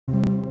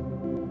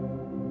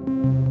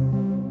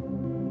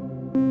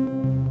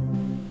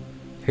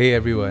Hey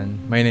everyone,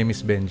 my name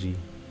is Benji.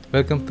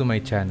 Welcome to my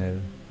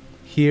channel.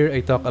 Here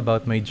I talk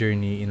about my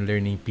journey in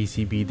learning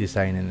PCB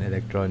design and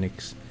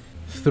electronics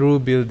through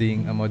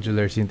building a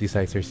modular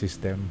synthesizer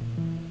system.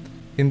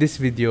 In this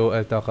video,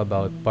 I'll talk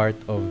about part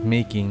of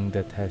making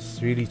that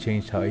has really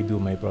changed how I do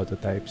my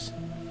prototypes,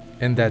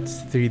 and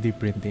that's 3D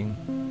printing.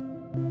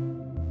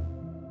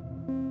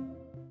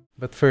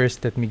 But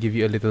first, let me give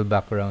you a little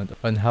background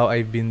on how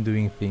I've been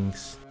doing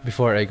things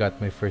before I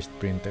got my first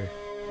printer.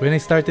 When I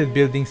started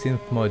building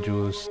synth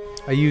modules,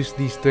 I used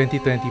these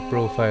 2020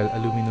 profile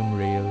aluminum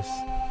rails.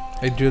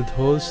 I drilled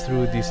holes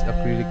through these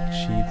acrylic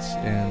sheets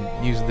and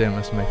used them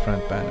as my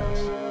front panels.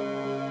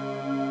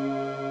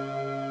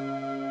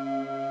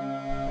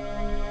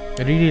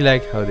 I really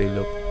like how they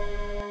look.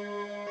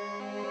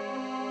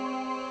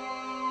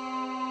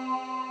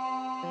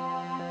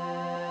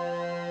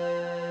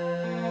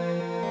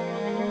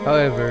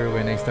 However,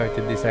 when I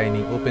started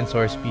designing open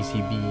source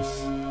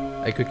PCBs,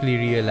 I quickly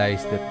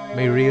realized that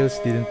my rails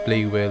didn't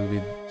play well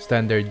with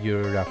standard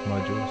EuroRack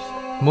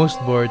modules. Most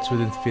boards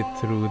wouldn't fit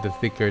through the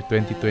thicker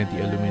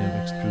 2020 aluminum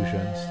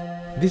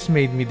extrusions. This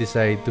made me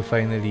decide to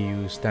finally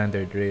use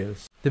standard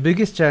rails. The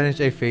biggest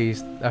challenge I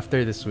faced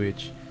after the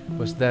switch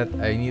was that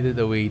I needed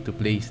a way to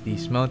place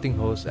these mounting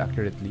holes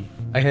accurately.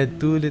 I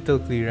had too little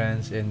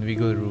clearance and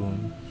wiggle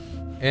room,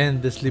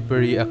 and the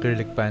slippery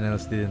acrylic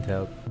panels didn't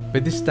help.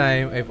 By this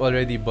time, I've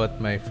already bought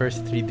my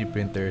first 3D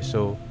printer,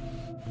 so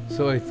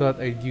I thought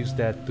I'd use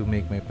that to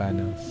make my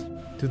panels.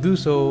 To do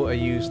so, I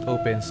used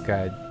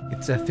OpenSCAD.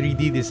 It's a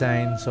 3D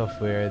design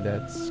software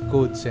that's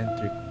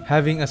code-centric.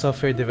 Having a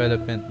software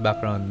development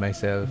background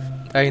myself,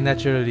 I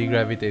naturally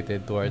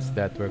gravitated towards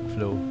that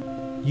workflow.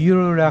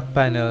 EuroRack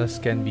panels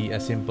can be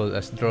as simple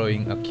as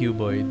drawing a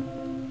cuboid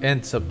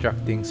and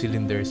subtracting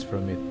cylinders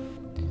from it.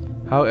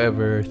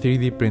 However,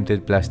 3D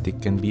printed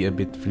plastic can be a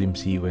bit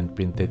flimsy when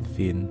printed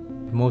thin.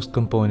 Most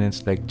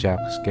components like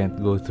jacks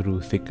can't go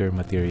through thicker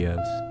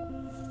materials.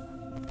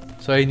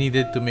 So I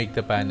needed to make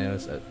the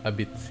panels a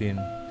bit thin,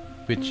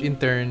 which in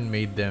turn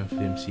made them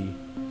flimsy.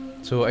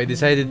 So I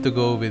decided to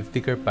go with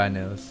thicker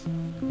panels,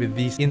 with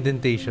these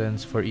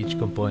indentations for each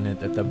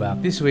component at the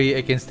back. This way,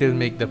 I can still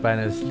make the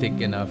panels thick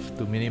enough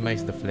to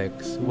minimize the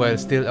flex while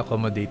still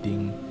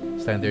accommodating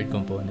standard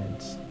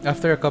components.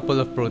 After a couple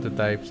of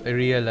prototypes, I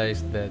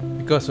realized that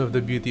because of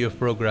the beauty of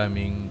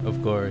programming,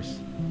 of course,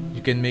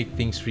 you can make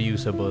things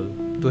reusable.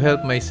 To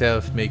help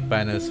myself make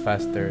panels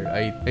faster,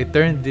 I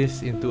turned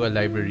this into a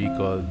library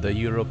called the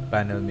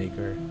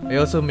EuroPanelMaker. I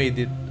also made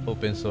it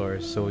open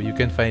source, so you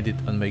can find it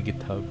on my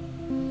GitHub.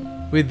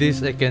 With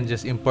this, I can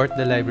just import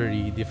the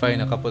library,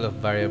 define a couple of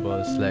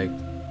variables like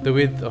the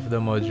width of the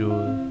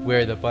module,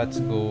 where the pots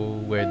go,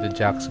 where the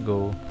jacks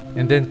go,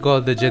 and then call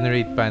the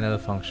generate panel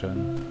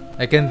function.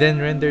 I can then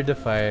render the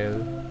file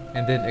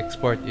and then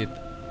export it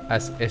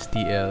as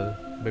STL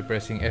by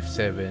pressing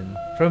F7.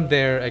 From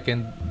there, I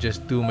can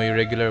just do my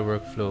regular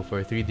workflow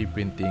for 3D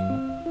printing.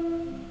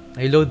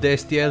 I load the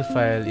STL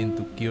file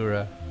into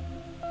Cura,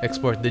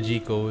 export the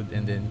G-code,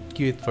 and then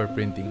queue it for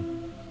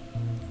printing.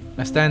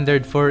 A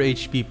standard 4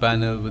 HP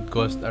panel would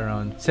cost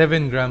around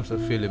 7 grams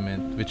of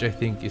filament, which I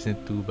think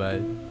isn't too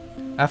bad.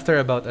 After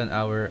about an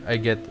hour, I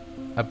get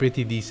a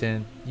pretty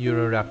decent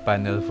EuroRack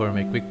panel for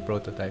my quick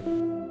prototype.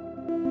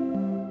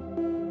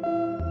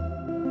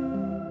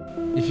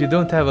 If you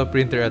don't have a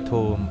printer at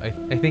home, I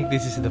think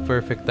this is the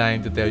perfect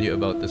time to tell you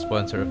about the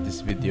sponsor of this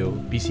video,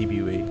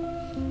 PCBWay.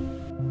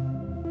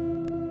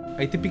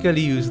 I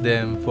typically use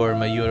them for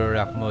my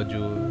EuroRack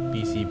module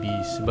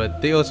PCBs,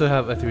 but they also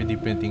have a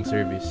 3D printing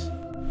service.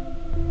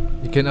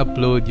 You can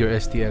upload your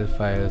STL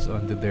files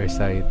onto their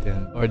site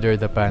and order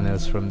the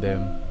panels from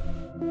them.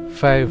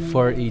 5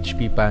 4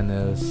 HP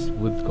panels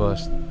would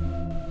cost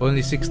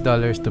only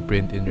 $6 to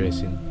print in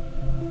resin.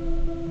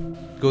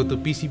 Go to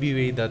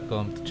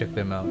PCBWay.com to check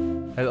them out.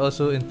 I'll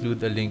also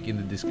include a link in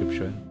the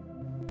description.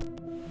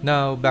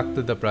 Now, back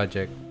to the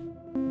project.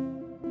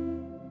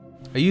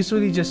 I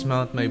usually just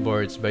mount my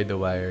boards by the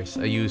wires.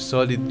 I use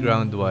solid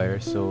ground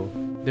wires, so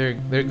they're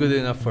good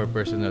enough for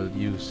personal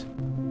use.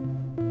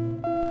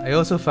 I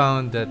also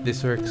found that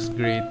this works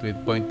great with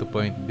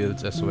point-to-point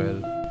builds as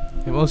well.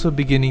 I'm also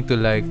beginning to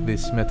like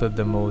this method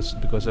the most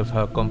because of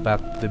how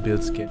compact the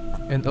builds get,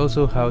 and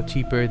also how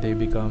cheaper they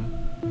become.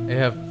 I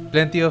have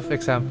plenty of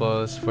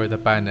examples for the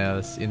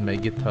panels in my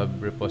GitHub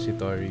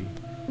repository.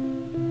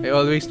 I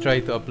always try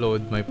to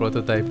upload my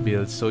prototype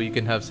builds so you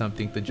can have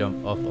something to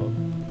jump off of.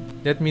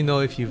 Let me know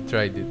if you've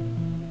tried it.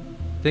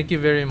 Thank you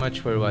very much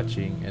for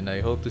watching, and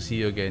I hope to see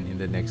you again in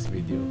the next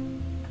video.